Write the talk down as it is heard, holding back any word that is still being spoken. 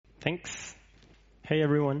Thanks. Hey,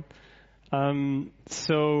 everyone.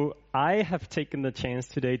 So I have taken the chance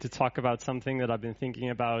today to talk about something that I've been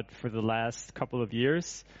thinking about for the last couple of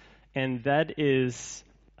years, and that is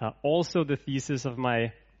also the thesis of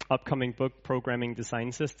my upcoming book, Programming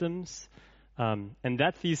Design Systems. And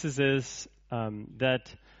that thesis is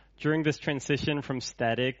that during this transition from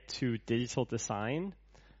static to digital design,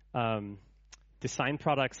 design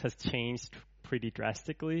products has changed pretty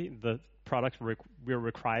drastically. The products we're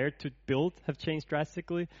required to build have changed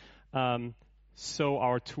drastically. So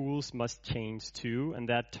our tools must change too, and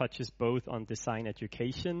that touches both on design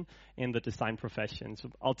education and the design profession.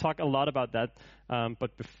 So I'll talk a lot about that,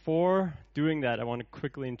 but before doing that, I want to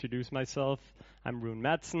quickly introduce myself. I'm Rune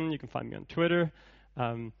Madsen. You can find me on Twitter.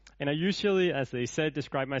 And I usually, as they said,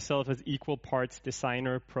 describe myself as equal parts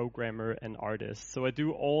designer, programmer, and artist. So I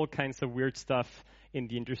do all kinds of weird stuff in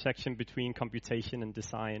the intersection between computation and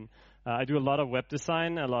design. I do a lot of web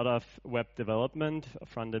design, a lot of web development,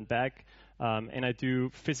 front and back, and I do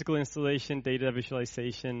physical installation, data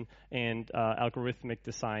visualization, and algorithmic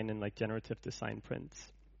design and like generative design prints.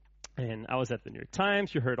 And I was at the New York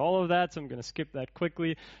Times. You heard all of that, so I'm going to skip that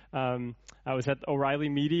quickly. I was at O'Reilly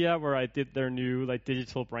Media, where I did their new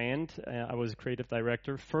digital brand. I was a creative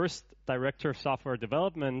director. First, director of software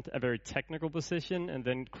development, a very technical position, and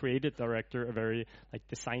then creative director, a very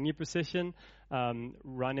designy position,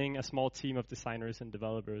 running a small team of designers and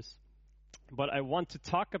developers. But I want to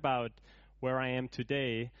talk about where I am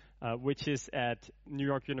today, which is at New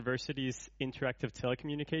York University's Interactive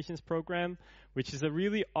Telecommunications program, which is a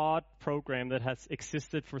really odd program that has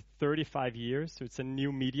existed for 35 years. So it's a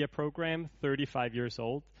new media program, 35 years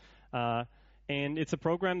old. And it's a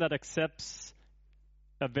program that accepts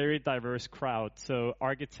a very diverse crowd. So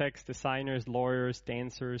architects, designers, lawyers,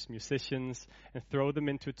 dancers, musicians, and throw them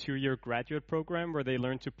into a 2-year graduate program where they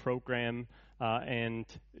learn to program and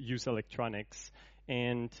use electronics.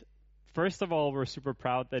 And first of all, we're super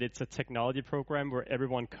proud that it's a technology program where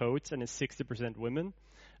everyone codes and is 60% women.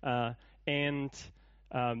 I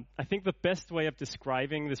think the best way of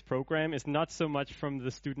describing this program is not so much from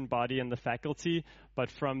the student body and the faculty,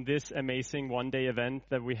 but from this amazing one-day event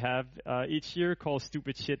that we have each year called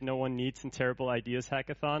Stupid Shit No One Needs and Terrible Ideas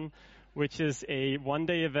Hackathon, which is a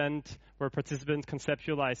one-day event where participants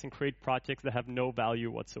conceptualize and create projects that have no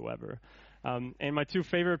value whatsoever. And my two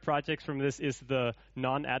favorite projects from this is the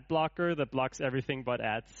non-ad blocker that blocks everything but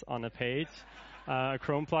ads on a page, a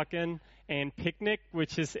Chrome plugin, and Picnic,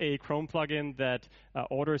 which is a Chrome plugin that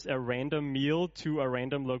orders a random meal to a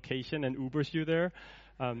random location and Ubers you there.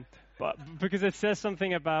 But because it says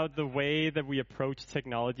something about the way that we approach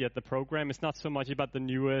technology at the program. It's not so much about the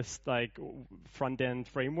newest front-end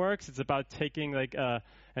frameworks. It's about taking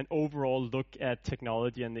an overall look at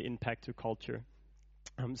technology and the impact to culture.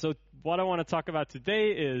 So what I want to talk about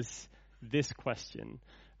today is this question.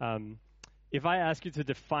 If I ask you to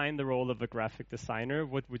define the role of a graphic designer,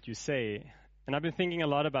 what would you say? And I've been thinking a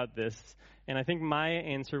lot about this, and I think my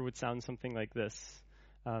answer would sound something like this.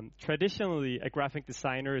 Traditionally, a graphic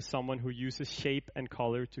designer is someone who uses shape and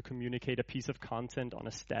color to communicate a piece of content on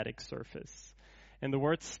a static surface. And the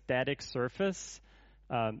word static surface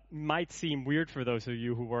might seem weird for those of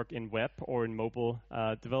you who work in web or in mobile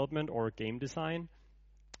development or game design.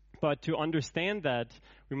 But to understand that,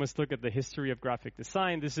 we must look at the history of graphic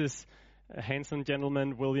design. This is a handsome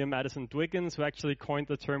gentleman, William Addison Dwiggins, who actually coined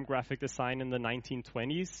the term graphic design in the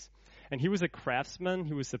 1920s. And he was a craftsman,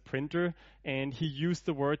 he was a printer, and he used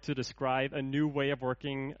the word to describe a new way of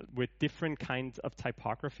working with different kinds of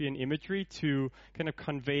typography and imagery to kind of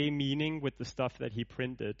convey meaning with the stuff that he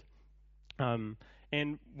printed.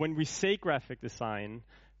 And when we say graphic design,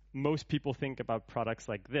 most people think about products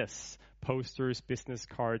like this: posters, business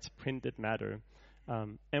cards, printed matter.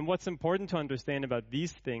 And what's important to understand about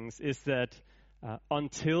these things is that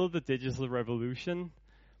until the digital revolution,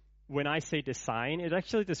 when I say design, it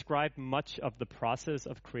actually described much of the process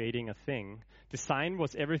of creating a thing. Design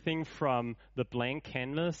was everything from the blank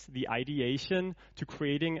canvas, the ideation, to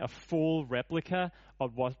creating a full replica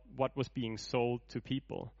of what was being sold to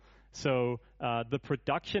people. So the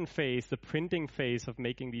production phase, the printing phase of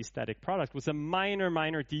making these static products was a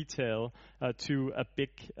minor detail to a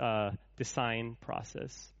big design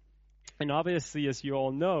process. And obviously, as you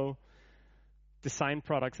all know, design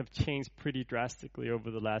products have changed pretty drastically over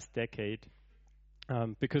the last decade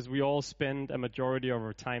because we all spend a majority of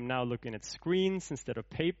our time now looking at screens instead of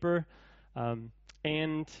paper.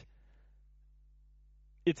 And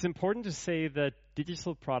it's important to say that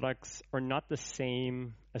digital products are not the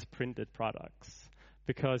same as printed products.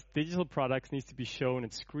 because digital products need to be shown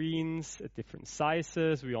at screens at different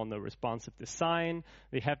sizes. We all know responsive design.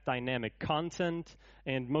 They have dynamic content.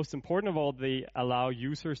 And most important of all, they allow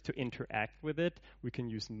users to interact with it. We can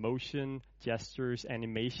use motion, gestures,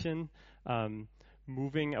 animation,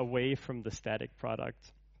 moving away from the static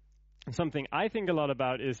product. And something I think a lot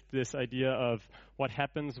about is this idea of what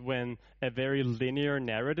happens when a very linear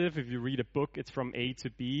narrative, if you read a book, it's from A to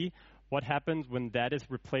B. What happens when that is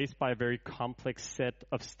replaced by a very complex set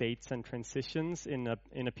of states and transitions in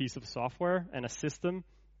a piece of software and a system?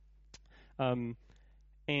 And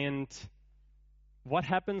what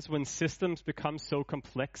happens when systems become so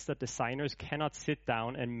complex that designers cannot sit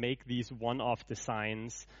down and make these one-off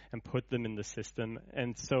designs and put them in the system?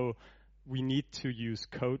 And so we need to use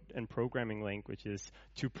code and programming languages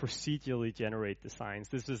to procedurally generate designs.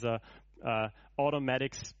 This is a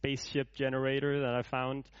automatic spaceship generator that I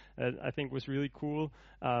found I think was really cool.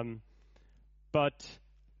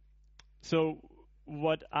 So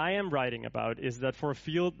what I am writing about is that for a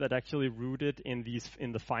field that actually rooted in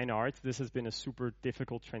the fine arts, this has been a super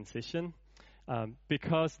difficult transition.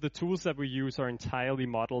 Because the tools that we use are entirely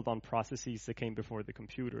modeled on processes that came before the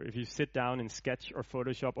computer. If you sit down in Sketch or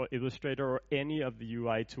Photoshop or Illustrator or any of the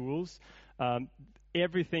UI tools,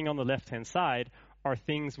 everything on the left-hand side are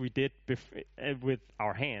things we did with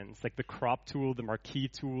our hands, like the crop tool, the marquee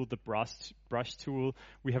tool, the brush tool.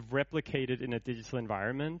 We have replicated in a digital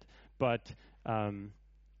environment, but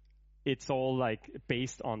it's all like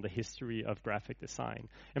based on the history of graphic design.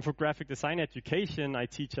 And for graphic design education, I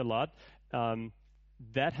teach a lot.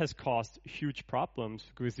 That has caused huge problems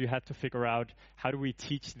because you have to figure out how do we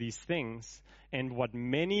teach these things. And what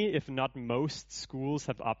many, if not most, schools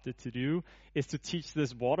have opted to do is to teach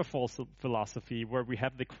this waterfall philosophy where we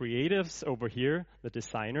have the creatives over here, the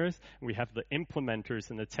designers, and we have the implementers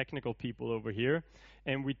and the technical people over here.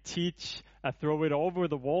 And we teach a throw it over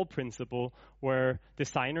the wall principle where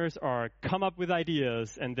designers are come up with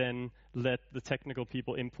ideas and then let the technical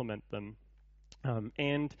people implement them.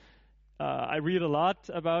 I read a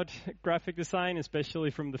lot about graphic design,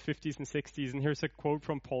 especially from the 50s and 60s. And here's a quote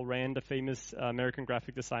from Paul Rand, a famous American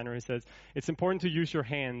graphic designer. He says, "It's important to use your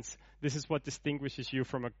hands. This is what distinguishes you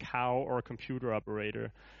from a cow or a computer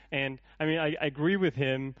operator." And I mean, I agree with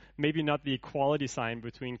him, maybe not the equality sign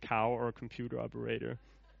between cow or a computer operator.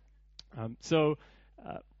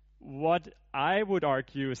 What I would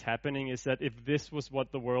argue is happening is that if this was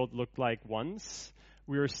what the world looked like once,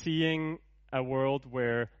 we are seeing a world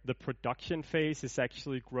where the production phase is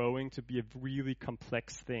actually growing to be a really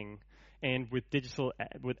complex thing. And with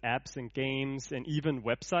with apps and games and even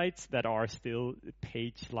websites that are still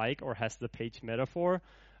page-like or has the page metaphor,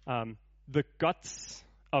 the guts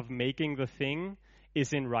of making the thing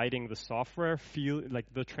is in writing the software, feel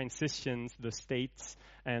like the transitions, the states,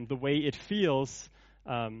 and the way it feels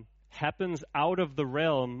happens out of the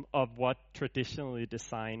realm of what traditionally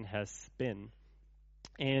design has been.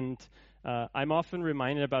 And I'm often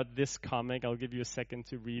reminded about this comic. I'll give you a second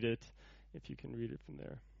to read it, if you can read it from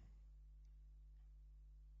there.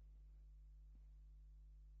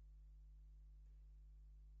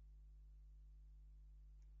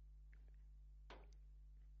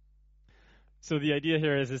 So the idea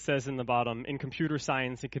here is, it says in the bottom, in computer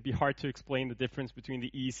science, it could be hard to explain the difference between the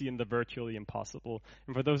easy and the virtually impossible.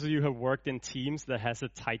 And for those of you who have worked in teams that has a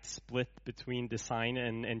tight split between design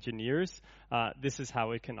and engineers, this is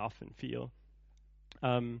how it can often feel.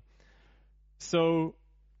 So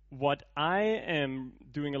what I am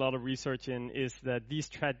doing a lot of research in is that these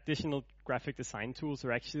traditional graphic design tools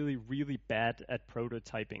are actually really bad at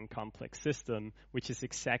prototyping complex system, which is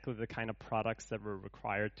exactly the kind of products that we're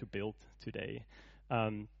required to build today.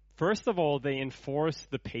 First of all, they enforce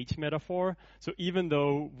the page metaphor. So even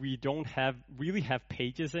though we don't really have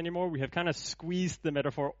pages anymore, we have kind of squeezed the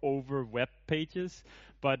metaphor over web pages.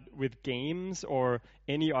 But with games or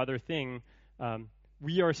any other thing,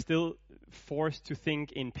 we are still forced to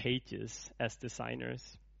think in pages as designers.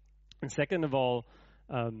 And second of all,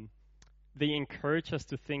 they encourage us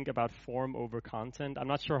to think about form over content. I'm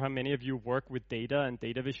not sure how many of you work with data and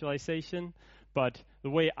data visualization, but the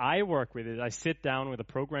way I work with it, I sit down with a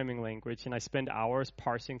programming language and I spend hours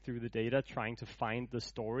parsing through the data, trying to find the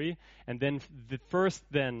story. And then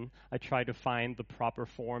then I try to find the proper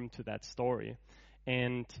form to that story.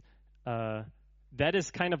 And that is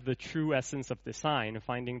kind of the true essence of design,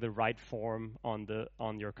 finding the right form on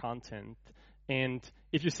your content. And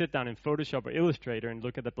if you sit down in Photoshop or Illustrator and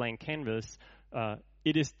look at the blank canvas,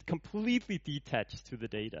 it is completely detached to the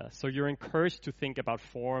data. So you're encouraged to think about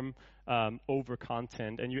form over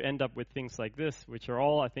content, and you end up with things like this, which are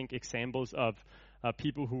all, I think, examples of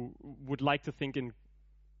people who would like to think in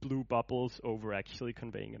blue bubbles over actually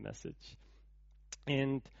conveying a message.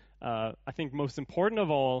 And I think most important of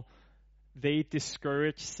all, they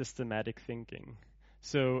discourage systematic thinking.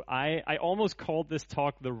 So I almost called this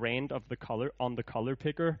talk the rant of the color on the color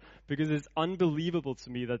picker, because it's unbelievable to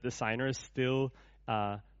me that designers still,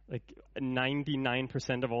 like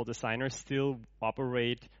 99% of all designers still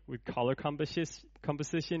operate with color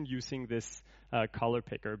composition using this color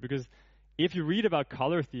picker. Because if you read about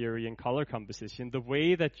color theory and color composition, the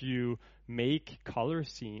way that you make color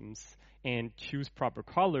schemes and choose proper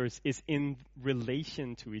colors is in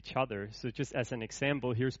relation to each other. So just as an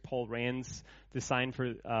example, here's Paul Rand's design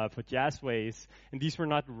for Jazzways, and these were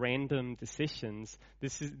not random decisions.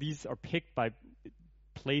 These are picked by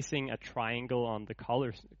placing a triangle on the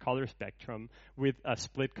color spectrum with a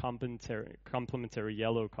split complementary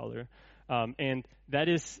yellow color. And that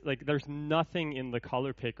is, like, there's nothing in the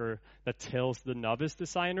color picker that tells the novice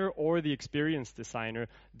designer or the experienced designer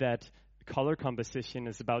that color composition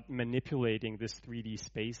is about manipulating this 3D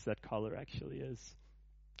space that color actually is.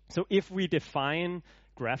 So if we define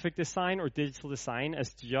graphic design or digital design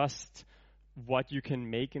as just what you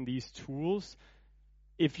can make in these tools,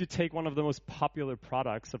 if you take one of the most popular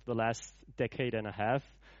products of the last decade and a half,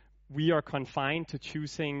 we are confined to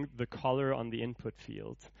choosing the color on the input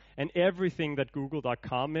field. And everything that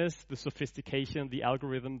Google.com is, the sophistication, the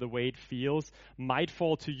algorithm, the way it feels, might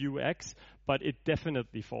fall to UX, but it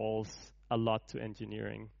definitely falls a lot to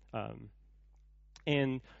engineering.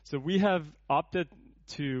 And so we have opted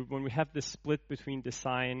to, when we have this split between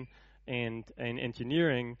design and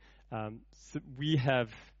engineering, so we have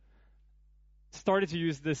started to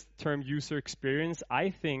use this term user experience,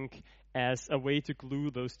 I think, as a way to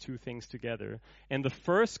glue those two things together. And the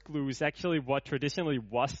first glue is actually what traditionally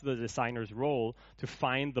was the designer's role, to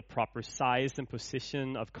find the proper size and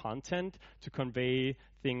position of content to convey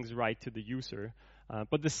things right to the user.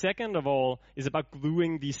 But the second of all is about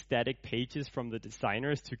gluing these static pages from the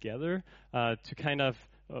designers together to kind of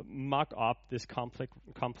mock up this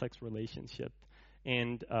complex relationship.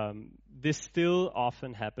 And this still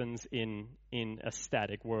often happens in a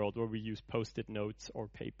static world where we use Post-it notes or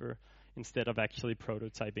paper instead of actually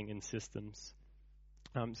prototyping in systems.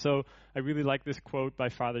 So I really like this quote by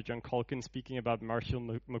Father John Culkin speaking about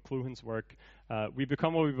Marshall McLuhan's work. We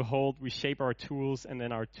become what we behold, we shape our tools, and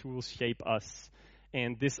then our tools shape us.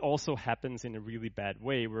 And this also happens in a really bad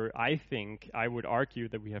way, where I think, I would argue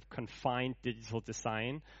that we have confined digital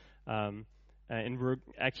design, and we're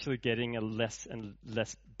actually getting a less and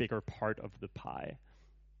less bigger part of the pie.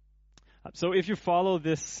 So if you follow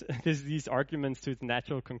these arguments to its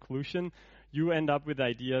natural conclusion, you end up with the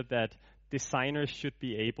idea that designers should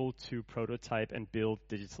be able to prototype and build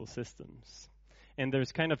digital systems. And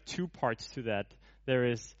there's kind of two parts to that. There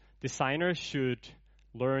is, designers should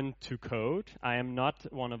learn to code. I am not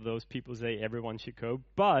one of those people who say everyone should code,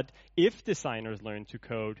 but if designers learn to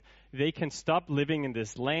code, they can stop living in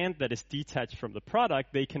this land that is detached from the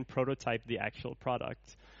product. They can prototype the actual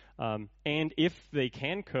product. And if they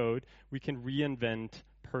can code, we can reinvent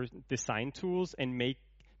design tools and make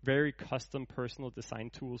very custom personal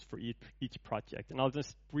design tools for each project. And I'll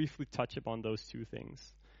just briefly touch upon those two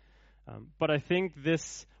things. But I think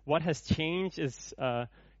what has changed is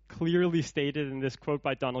clearly stated in this quote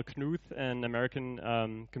by Donald Knuth, an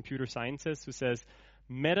American computer scientist, who says,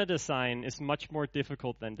 meta design is much more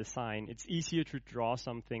difficult than design. It's easier to draw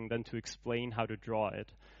something than to explain how to draw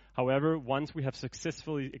it. However, once we have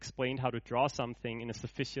successfully explained how to draw something in a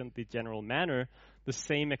sufficiently general manner, the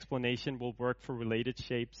same explanation will work for related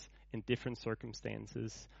shapes in different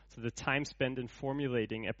circumstances. So the time spent in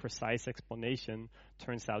formulating a precise explanation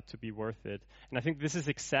turns out to be worth it. And I think this is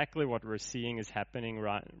exactly what we're seeing is happening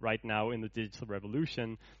right now in the digital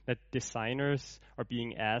revolution, that designers are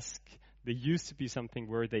being asked. There used to be something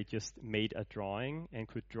where they just made a drawing and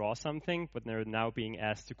could draw something, but they're now being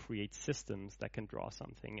asked to create systems that can draw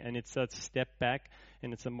something. And it's a step back,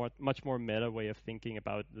 and it's a much more meta way of thinking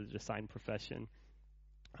about the design profession.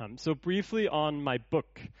 So briefly on my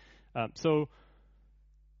book. So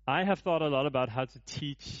I have thought a lot about how to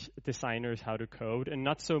teach designers how to code, and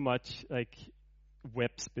not so much like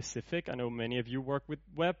web specific. I know many of you work with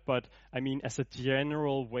web, but I mean as a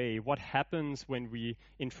general way, what happens when we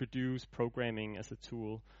introduce programming as a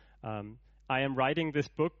tool? I am writing this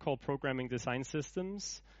book called Programming Design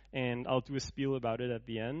Systems, and I'll do a spiel about it at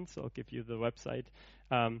the end, so I'll give you the website.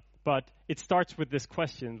 But it starts with this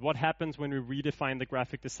question: what happens when we redefine the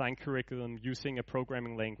graphic design curriculum using a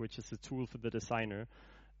programming language as a tool for the designer?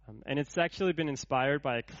 And it's actually been inspired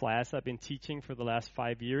by a class I've been teaching for the last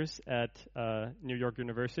 5 years at New York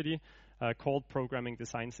University. called Programming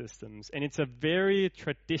Design Systems. And it's a very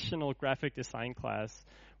traditional graphic design class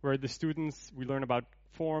where the students, we learn about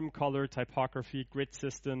form, color, typography, grid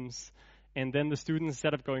systems, and then the students,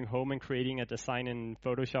 instead of going home and creating a design in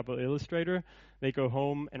Photoshop or Illustrator, they go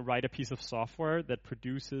home and write a piece of software that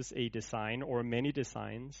produces a design or many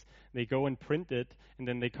designs. They go and print it, and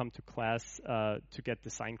then they come to class to get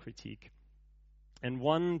design critique. And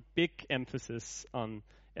one big emphasis on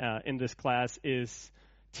in this class is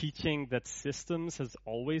teaching that systems has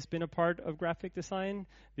always been a part of graphic design.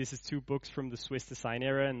 This is 2 books from the Swiss design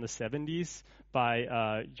era in the 70s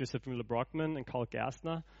by Joseph Müller-Brockmann and Karl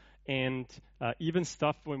Gerstner. And even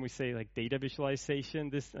stuff when we say like data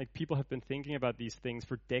visualization, this like people have been thinking about these things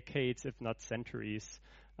for decades, if not centuries.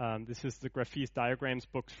 This is the Graphies Diagrams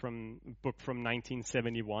book from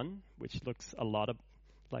 1971, which looks a lot of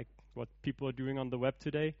like what people are doing on the web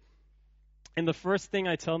today. And the first thing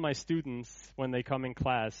I tell my students when they come in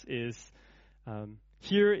class is,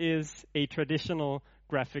 here is a traditional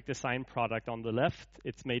graphic design product on the left.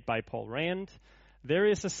 It's made by Paul Rand. There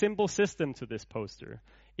is a simple system to this poster.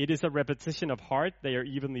 It is a repetition of hearts. They are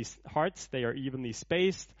evenly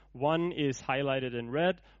spaced. One is highlighted in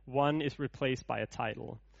red. One is replaced by a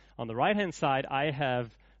title. On the right-hand side, I have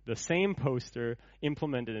the same poster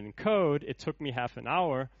implemented in code. It took me half an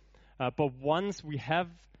hour. But once we have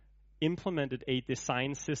implemented a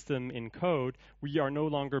design system in code, we are no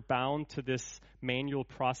longer bound to this manual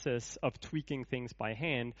process of tweaking things by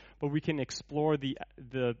hand, but we can explore the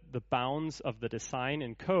bounds of the design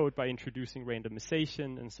in code by introducing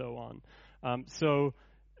randomization and so on. So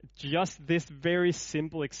just this very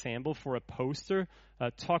simple example for a poster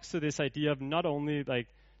talks to this idea of not only like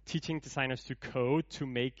teaching designers to code to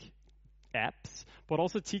make apps, but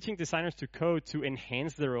also teaching designers to code to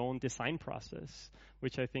enhance their own design process,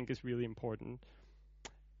 which I think is really important.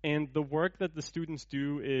 And the work that the students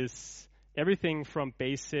do is everything from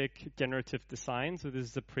basic generative design. So this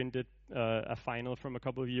is a final from a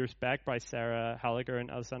couple of years back by Sarah Halliger and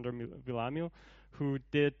Alessandro Villamil, who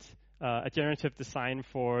did a generative design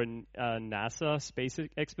for a NASA space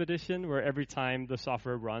expedition, where every time the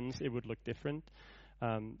software runs, it would look different.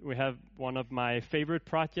 We have one of my favorite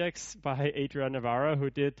projects by Adrian Navarro, who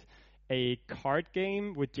did a card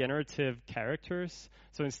game with generative characters.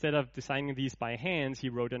 So instead of designing these by hand, he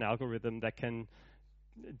wrote an algorithm that can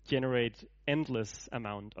generate endless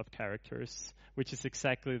amount of characters, which is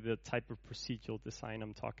exactly the type of procedural design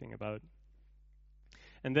I'm talking about.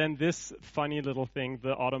 And then this funny little thing,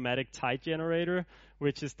 the automatic tie generator,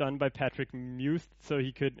 which is done by Patrick Muth, so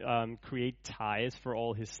he could create ties for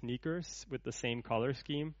all his sneakers with the same color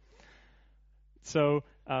scheme. So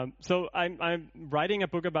I'm writing a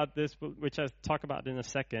book about this, which I'll talk about in a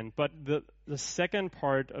second. But the second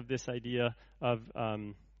part of this idea of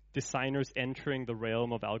designers entering the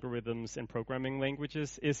realm of algorithms and programming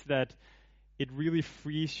languages is that it really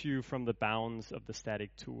frees you from the bounds of the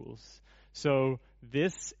static tools. So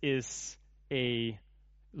this is a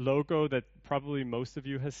logo that probably most of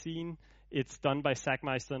you have seen. It's done by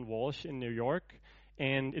Sackmeister and Walsh in New York.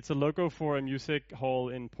 And it's a logo for a music hall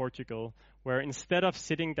in Portugal, where instead of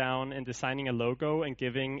sitting down and designing a logo and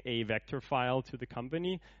giving a vector file to the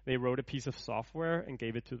company, they wrote a piece of software and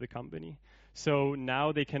gave it to the company. So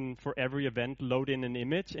now they can, for every event, load in an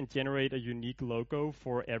image and generate a unique logo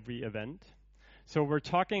for every event. So we're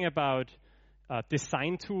talking about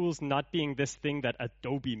design tools not being this thing that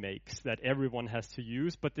Adobe makes that everyone has to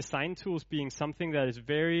use, but design tools being something that is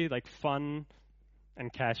very like fun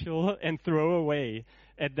and casual and throw away,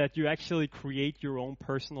 and that you actually create your own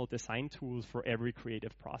personal design tools for every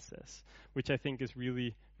creative process, which I think is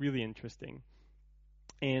really, really interesting.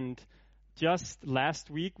 And just last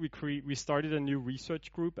week, we started a new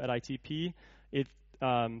research group at ITP. It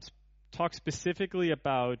talks specifically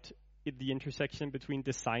about the intersection between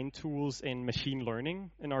design tools and machine learning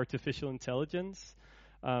and artificial intelligence.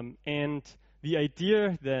 And the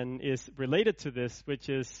idea then is related to this, which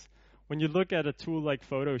is when you look at a tool like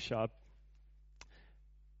Photoshop,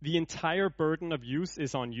 the entire burden of use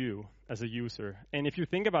is on you as a user. And if you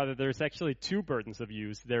think about it, there's actually 2 burdens of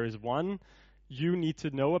use. There is one, you need to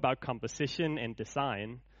know about composition and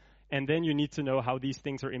design, and then you need to know how these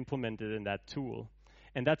things are implemented in that tool.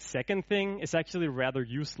 And that second thing is actually rather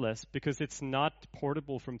useless because it's not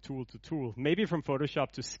portable from tool to tool. Maybe from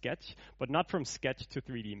Photoshop to Sketch, but not from Sketch to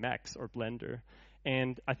 3D Max or Blender.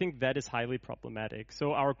 And I think that is highly problematic.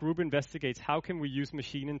 So our group investigates how can we use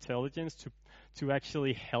machine intelligence to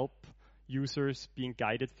actually help users being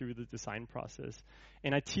guided through the design process.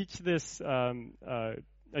 And I teach this, I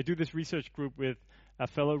do this research group with a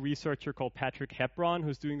fellow researcher called Patrick Hebron,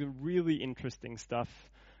 who's doing some really interesting stuff.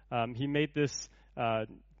 He made this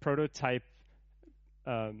prototype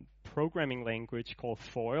programming language called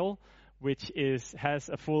Foil, which has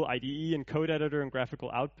a full IDE and code editor and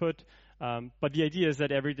graphical output. But the idea is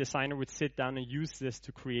that every designer would sit down and use this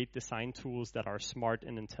to create design tools that are smart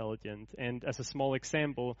and intelligent. And as a small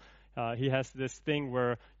example, he has this thing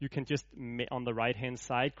where you can just, on the right-hand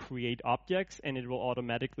side, create objects, and it will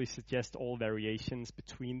automatically suggest all variations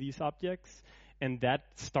between these objects. And that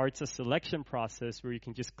starts a selection process where you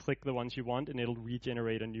can just click the ones you want, and it'll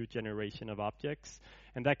regenerate a new generation of objects.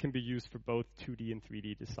 And that can be used for both 2D and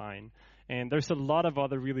 3D design. And there's a lot of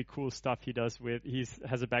other really cool stuff he does with. He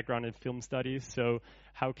has a background in film studies, so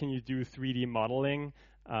how can you do 3D modeling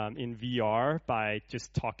in VR by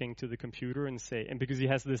just talking to the computer and because he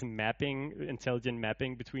has this intelligent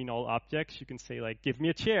mapping between all objects, you can say, like, give me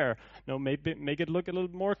a chair. No, make it look a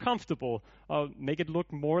little more comfortable. Make it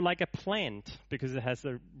look more like a plant, because it has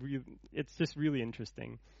it's just really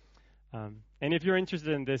interesting. And if you're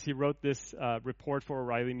interested in this, he wrote this report for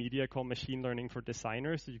O'Reilly Media called Machine Learning for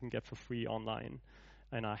Designers that you can get for free online.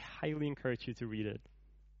 And I highly encourage you to read it.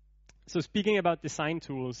 So speaking about design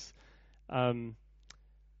tools,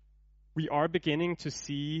 we are beginning to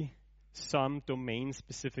see some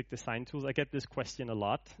domain-specific design tools. I get this question a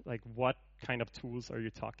lot, like, what kind of tools are you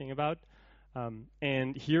talking about?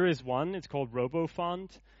 And here is one. It's called RoboFont.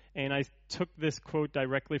 And I took this quote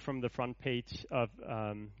directly from the front page of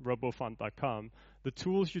robofont.com. The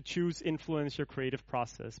tools you choose influence your creative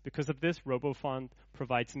process. Because of this, RoboFont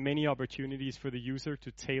provides many opportunities for the user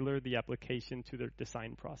to tailor the application to their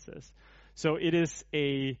design process. So it is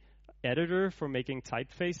a editor for making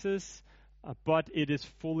typefaces, but it is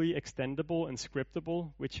fully extendable and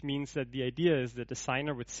scriptable, which means that the idea is the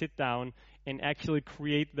designer would sit down and actually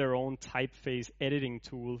create their own typeface editing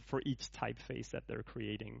tool for each typeface that they're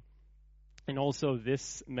creating. And also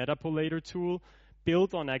this Metapolator tool,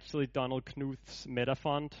 built on actually Donald Knuth's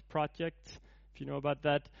Metafont project, if you know about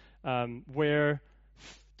that, where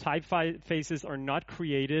typefaces are not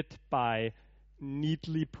created by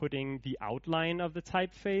neatly putting the outline of the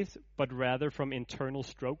typeface, but rather from internal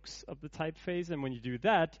strokes of the typeface. And when you do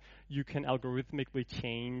that, you can algorithmically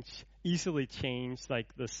easily change like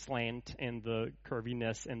the slant and the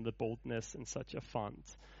curviness and the boldness in such a font.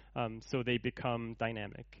 So they become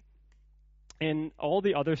dynamic. And all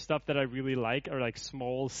the other stuff that I really like are like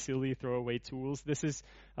small, silly throwaway tools. This is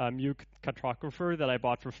Mute Cartographer that I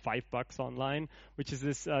bought for $5 online, which is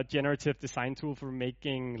this generative design tool for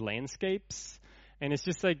making landscapes. And it's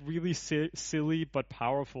just like really silly but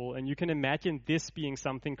powerful. And you can imagine this being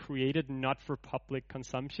something created not for public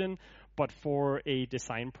consumption, but for a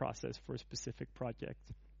design process for a specific project.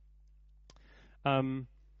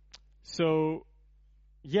 So,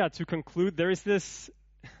 to conclude,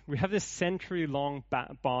 we have this century-long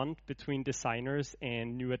bond between designers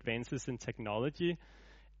and new advances in technology.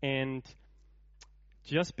 And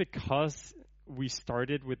just because we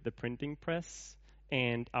started with the printing press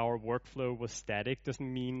and our workflow was static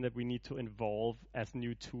doesn't mean that we need to evolve as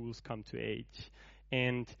new tools come to age.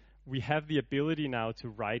 And we have the ability now to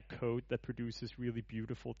write code that produces really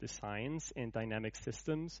beautiful designs and dynamic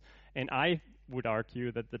systems. And I would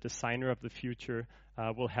argue that the designer of the future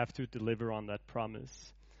will have to deliver on that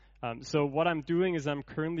promise. So what I'm doing is I'm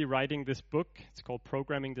currently writing this book. It's called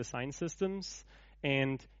Programming Design Systems.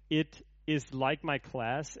 And it is, like my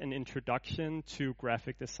class, an introduction to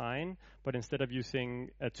graphic design, but instead of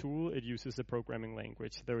using a tool, it uses a programming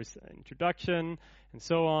language. There is an introduction and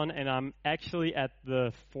so on, and I'm actually at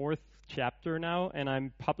the 4th chapter now, and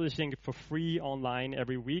I'm publishing it for free online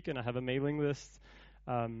every week, and I have a mailing list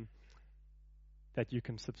that you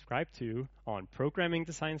can subscribe to on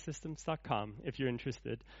programmingdesignsystems.com if you're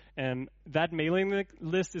interested. And that mailing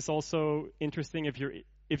list is also interesting if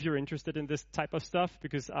you're interested in this type of stuff,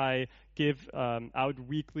 because I give out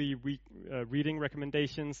weekly reading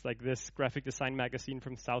recommendations, like this graphic design magazine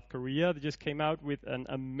from South Korea that just came out with an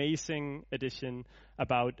amazing edition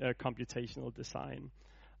about computational design.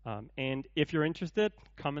 And if you're interested,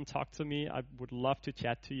 come and talk to me. I would love to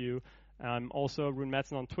chat to you. I'm also Rune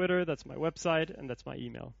Madsen on Twitter. That's my website, and that's my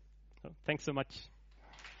email. So thanks so much.